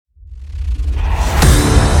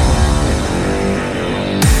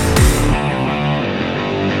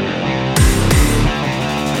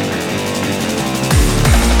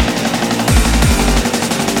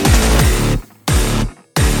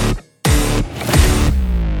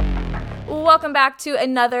welcome back to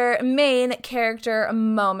another main character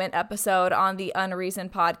moment episode on the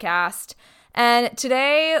Unreasoned podcast. And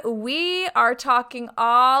today we are talking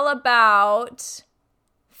all about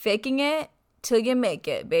faking it till you make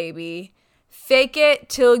it, baby. Fake it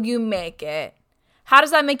till you make it. How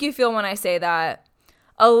does that make you feel when I say that?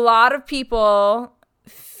 A lot of people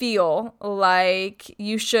feel like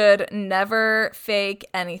you should never fake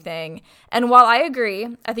anything. And while I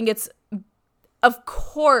agree, I think it's, of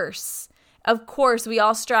course, we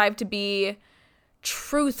all strive to be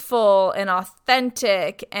truthful and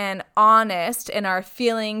authentic and honest in our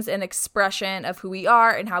feelings and expression of who we are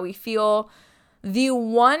and how we feel. The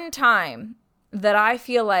one time that I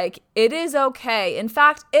feel like it is okay, in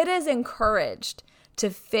fact, it is encouraged to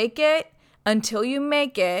fake it until you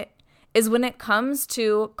make it, is when it comes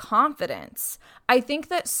to confidence. I think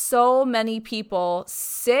that so many people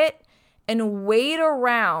sit and wait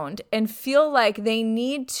around and feel like they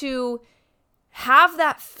need to have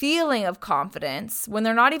that feeling of confidence when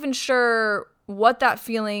they're not even sure what that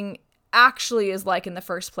feeling actually is like in the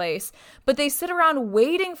first place. But they sit around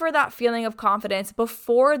waiting for that feeling of confidence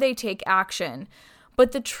before they take action.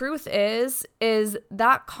 But the truth is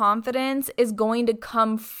that confidence is going to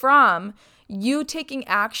come from you taking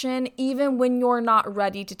action even when you're not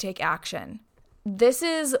ready to take action. This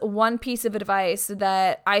is one piece of advice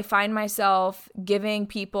that I find myself giving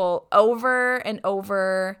people over and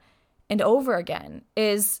over and over again,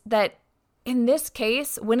 is that in this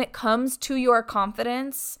case, when it comes to your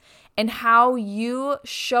confidence and how you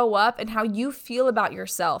show up and how you feel about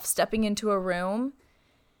yourself stepping into a room,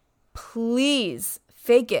 please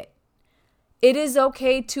fake it. It is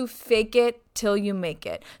okay to fake it till you make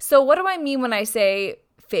it. So what do I mean when I say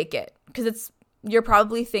fake it? Because you're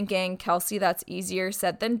probably thinking, Kelsey, that's easier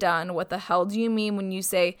said than done. What the hell do you mean when you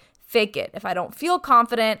say fake it? If I don't feel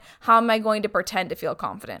confident, how am I going to pretend to feel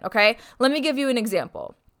confident? Okay, let me give you an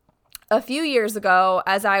example. A few years ago,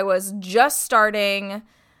 as I was just starting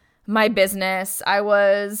my business, I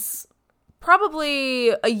was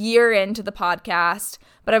probably a year into the podcast,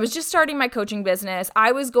 but I was just starting my coaching business.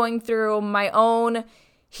 I was going through my own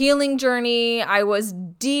healing journey. I was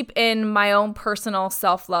deep in my own personal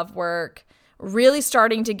self-love work, really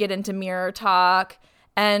starting to get into mirror talk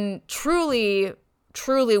and truly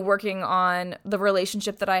working on the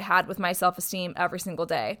relationship that I had with my self-esteem every single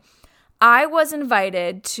day. I was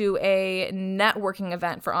invited to a networking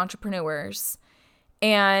event for entrepreneurs,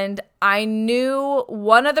 and I knew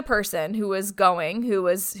one other person who was going, who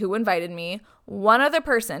invited me, one other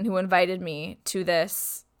person who invited me to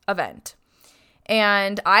this event.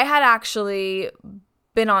 And I had actually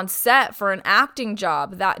been on set for an acting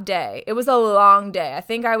job that day. It was a long day. I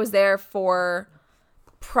think I was there for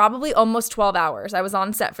probably almost 12 hours. I was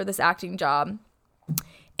on set for this acting job.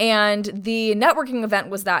 And the networking event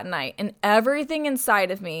was that night. And everything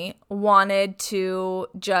inside of me wanted to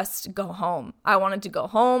just go home. I wanted to go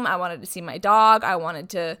home. I wanted to see my dog. I wanted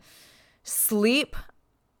to sleep.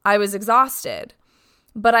 I was exhausted.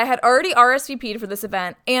 But I had already RSVP'd for this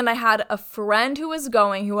event. And I had a friend who was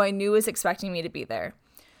going who I knew was expecting me to be there.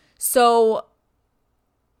 So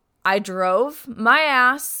I drove my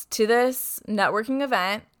ass to this networking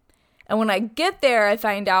event, and when I get there, I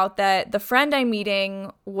find out that the friend I'm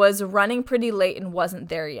meeting was running pretty late and wasn't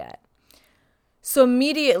there yet. So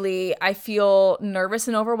immediately, I feel nervous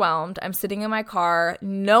and overwhelmed. I'm sitting in my car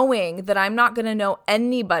knowing that I'm not going to know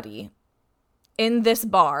anybody in this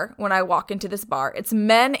bar when I walk into this bar. It's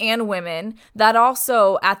men and women. That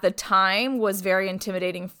also, at the time, was very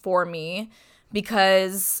intimidating for me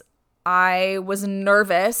because I was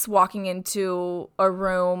nervous walking into a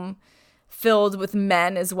room filled with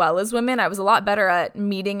men as well as women. I was a lot better at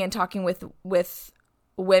meeting and talking with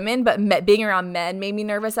women, but being around men made me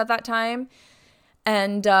nervous at that time.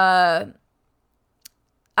 And I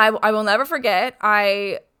will never forget,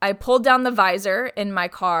 I pulled down the visor in my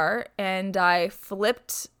car and I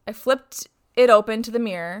flipped it open to the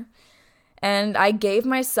mirror, and I gave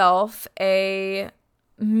myself a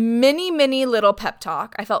mini little pep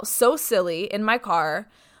talk. I felt so silly in my car,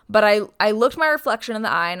 but I looked my reflection in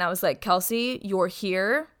the eye and I was like, Kelsey, you're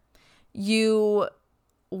here. You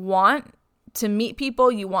want to meet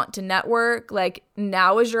people. You want to network. Like,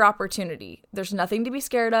 now is your opportunity. There's nothing to be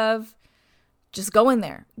scared of. Just go in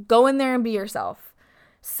there. Go in there and be yourself.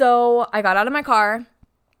 So I got out of my car.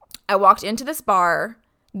 I walked into this bar.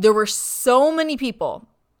 There were so many people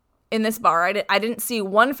in this bar. I didn't see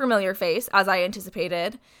one familiar face as I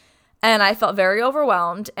anticipated, and I felt very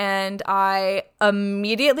overwhelmed, and I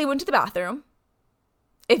immediately went to the bathroom.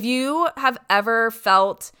 If you have ever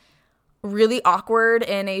felt really awkward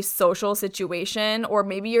in a social situation, or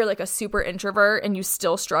maybe you're like a super introvert and you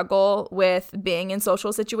still struggle with being in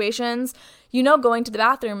social situations, going to the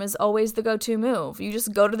bathroom is always the go-to move. You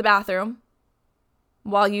just go to the bathroom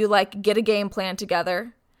while you like get a game plan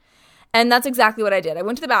together. And that's exactly what I did. I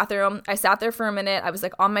went to the bathroom. I sat there for a minute. I was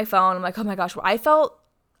like on my phone. I'm like, oh my gosh, I felt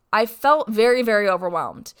very, very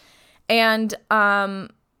overwhelmed. And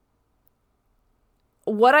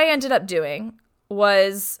what I ended up doing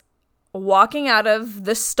was walking out of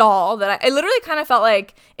the stall that I literally kind of felt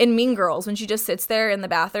like in Mean Girls when she just sits there in the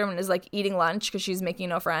bathroom and is like eating lunch because she's making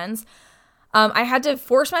no friends. I had to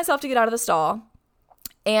force myself to get out of the stall,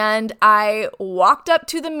 and I walked up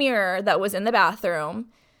to the mirror that was in the bathroom.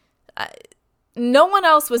 No one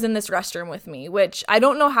else was in this restroom with me, which I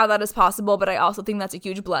don't know how that is possible, but I also think that's a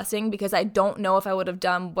huge blessing because I don't know if I would have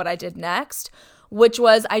done what I did next, which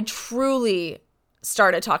was I truly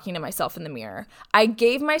started talking to myself in the mirror. I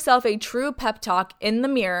gave myself a true pep talk in the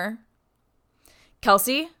mirror.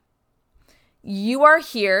 Kelsey, you are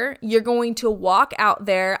here. You're going to walk out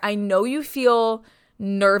there. I know you feel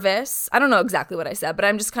nervous. I don't know exactly what I said, but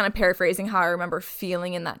I'm just kind of paraphrasing how I remember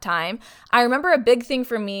feeling in that time. I remember a big thing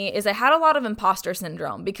for me is I had a lot of imposter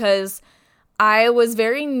syndrome because I was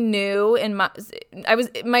very new in my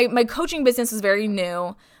coaching business was very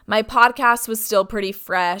new. My podcast was still pretty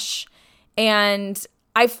fresh. And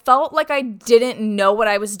I felt like I didn't know what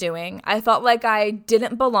I was doing. I felt like I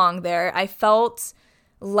didn't belong there. I felt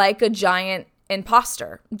like a giant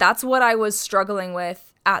imposter. That's what I was struggling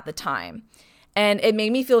with at the time. And it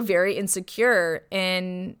made me feel very insecure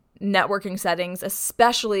in networking settings,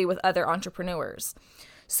 especially with other entrepreneurs.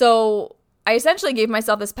 So I essentially gave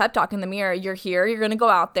myself this pep talk in the mirror. You're here. You're going to go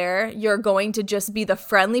out there. You're going to just be the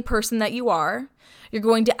friendly person that you are. You're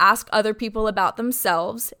going to ask other people about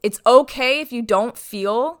themselves. It's okay if you don't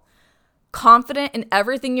feel confident in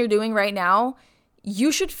everything you're doing right now.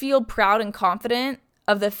 You should feel proud and confident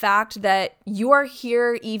of the fact that you are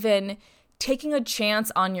here even taking a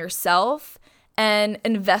chance on yourself and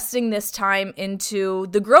investing this time into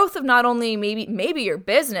the growth of not only maybe your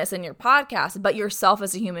business and your podcast, but yourself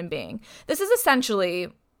as a human being. This is essentially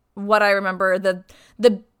what I remember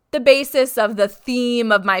the basis of the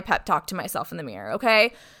theme of my pep talk to myself in the mirror,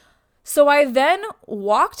 okay? So I then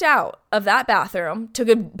walked out of that bathroom, took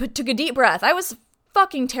a deep breath. I was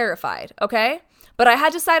fucking terrified, okay? But I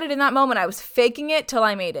had decided in that moment I was faking it till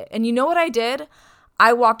I made it. And you know what I did?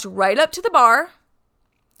 I walked right up to the bar,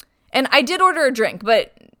 and I did order a drink,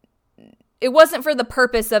 but it wasn't for the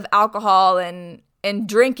purpose of alcohol and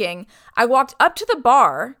drinking. I walked up to the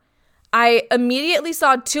bar. I immediately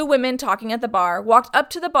saw two women talking at the bar, walked up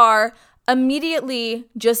to the bar, immediately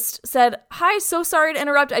just said, "Hi, so sorry to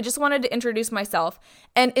interrupt. I just wanted to introduce myself,"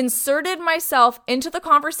 and inserted myself into the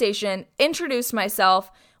conversation, introduced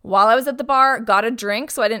myself while I was at the bar, got a drink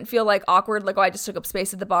so I didn't feel like awkward, like, oh, I just took up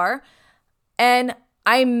space at the bar. And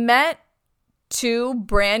I met two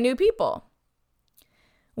brand new people,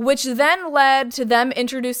 which then led to them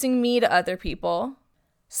introducing me to other people.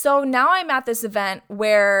 So now I'm at this event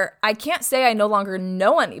where I can't say I no longer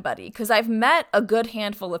know anybody because I've met a good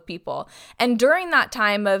handful of people. And during that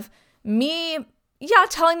time of me,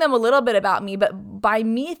 telling them a little bit about me, but by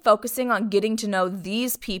me focusing on getting to know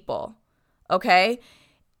these people, okay,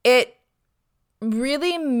 it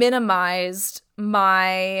really minimized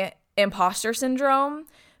my imposter syndrome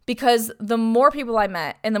because the more people I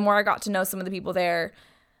met and the more I got to know some of the people there,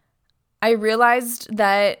 I realized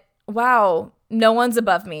that, wow, no one's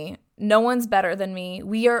above me. No one's better than me.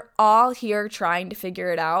 We are all here trying to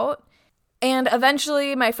figure it out. And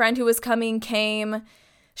eventually my friend who was coming came.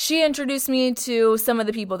 She introduced me to some of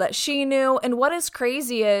the people that she knew. And what is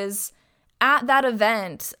crazy is at that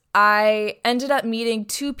event, I ended up meeting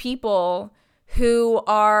two people who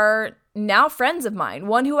are now friends of mine.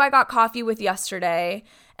 One who I got coffee with yesterday,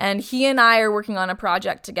 and he and I are working on a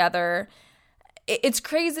project together. It's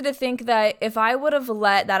crazy to think that if I would have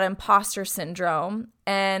let that imposter syndrome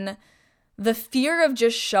and the fear of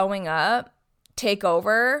just showing up take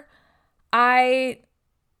over, I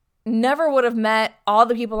never would have met all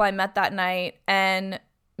the people I met that night and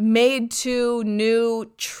made two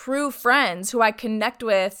new true friends who I connect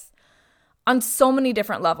with on so many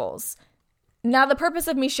different levels. Now, the purpose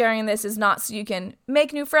of me sharing this is not so you can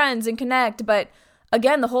make new friends and connect, but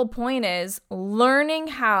again, the whole point is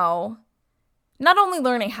not only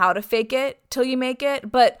learning how to fake it till you make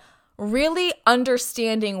it, but really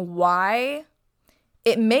understanding why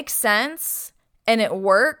it makes sense and it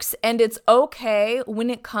works and it's okay when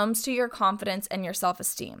it comes to your confidence and your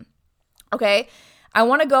self-esteem. Okay? I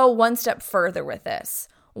want to go one step further with this.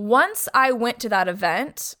 Once I went to that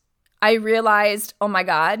event, I realized, oh my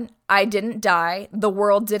God, I didn't die. The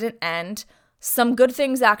world didn't end. Some good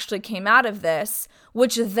things actually came out of this,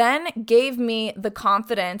 which then gave me the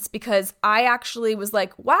confidence because I actually was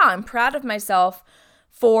like, wow, I'm proud of myself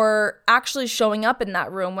for actually showing up in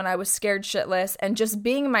that room when I was scared shitless and just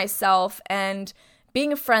being myself and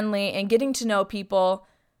being friendly and getting to know people.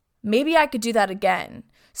 Maybe I could do that again.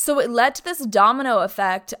 So it led to this domino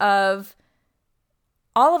effect of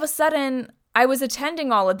all of a sudden I was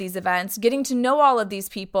attending all of these events, getting to know all of these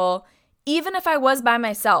people. Even if I was by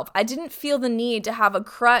myself, I didn't feel the need to have a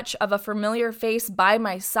crutch of a familiar face by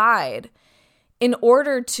my side in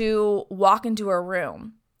order to walk into a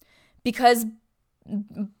room. Because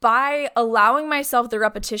by allowing myself the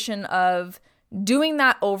repetition of doing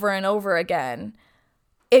that over and over again,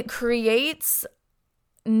 it creates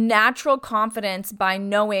natural confidence by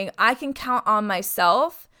knowing I can count on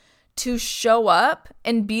myself to show up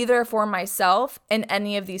and be there for myself in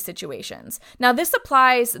any of these situations. Now, this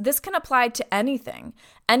can apply to anything,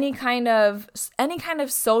 any kind of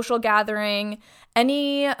social gathering,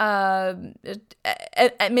 even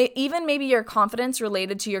maybe your confidence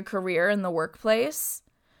related to your career in the workplace,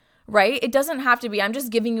 right? It doesn't have to be. I'm just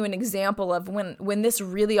giving you an example of when this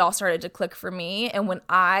really all started to click for me and when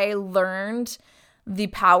I learned the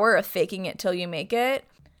power of faking it till you make it,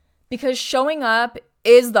 because showing up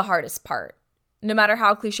is the hardest part, no matter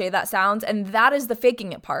how cliche that sounds. And that is the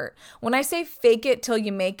faking it part. When I say fake it till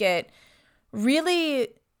you make it, really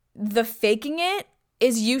the faking it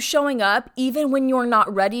is you showing up even when you're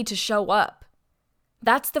not ready to show up.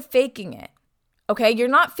 That's the faking it. Okay? You're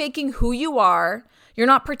not faking who you are. You're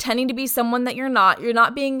not pretending to be someone that you're not. You're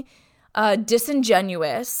not being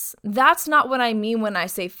disingenuous. That's not what I mean when I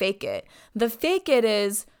say fake it. The fake it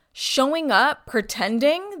is showing up,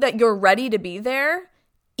 pretending that you're ready to be there,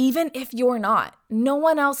 even if you're not. No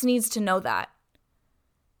one else needs to know that.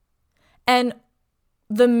 And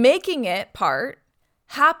the making it part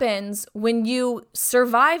happens when you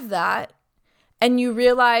survive that and you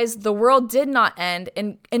realize the world did not end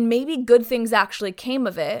and maybe good things actually came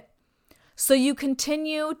of it. So you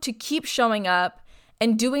continue to keep showing up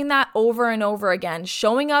and doing that over and over again,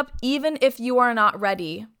 showing up even if you are not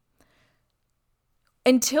ready,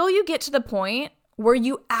 until you get to the point where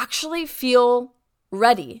you actually feel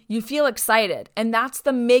ready, you feel excited. And that's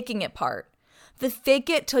the making it part. The fake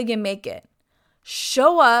it till you make it.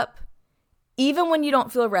 Show up even when you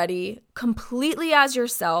don't feel ready, completely as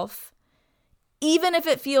yourself, even if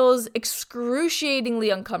it feels excruciatingly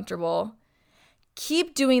uncomfortable.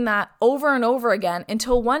 Keep doing that over and over again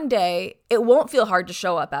until one day it won't feel hard to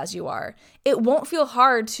show up as you are. It won't feel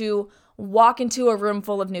hard to walk into a room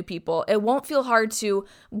full of new people. It won't feel hard to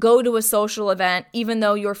go to a social event even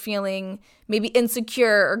though you're feeling maybe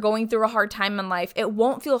insecure or going through a hard time in life. It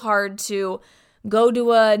won't feel hard to go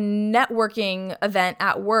to a networking event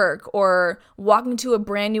at work or walk into a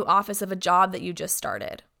brand new office of a job that you just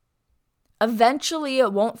started. Eventually,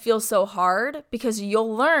 it won't feel so hard because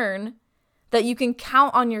you'll learn that you can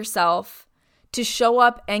count on yourself to show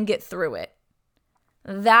up and get through it.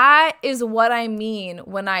 That is what I mean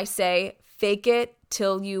when I say fake it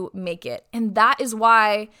till you make it. And that is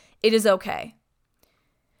why it is okay.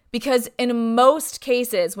 Because in most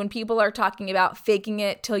cases, when people are talking about faking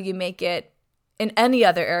it till you make it in any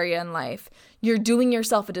other area in life, you're doing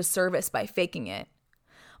yourself a disservice by faking it.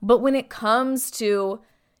 But when it comes to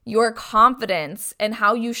your confidence and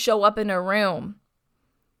how you show up in a room,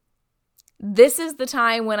 this is the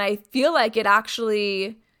time when I feel like it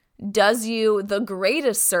actually does you the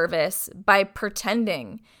greatest service by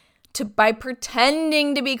pretending to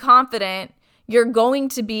be confident. You're going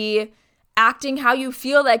to be acting how you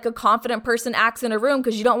feel like a confident person acts in a room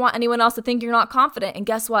because you don't want anyone else to think you're not confident. And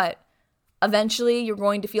guess what? Eventually, you're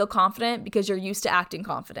going to feel confident because you're used to acting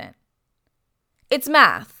confident. It's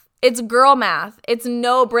math. It's girl math. It's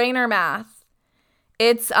no-brainer math.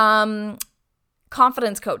 It's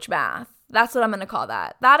confidence coach math. That's what I'm going to call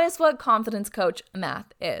that. That is what confidence coach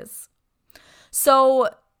math is. So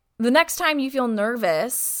the next time you feel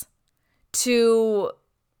nervous to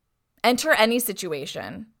enter any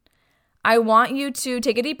situation, I want you to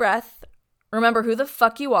take a deep breath, remember who the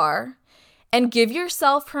fuck you are, and give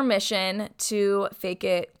yourself permission to fake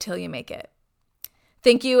it till you make it.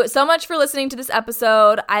 Thank you so much for listening to this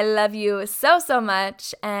episode. I love you so, so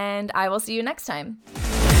much, and I will see you next time.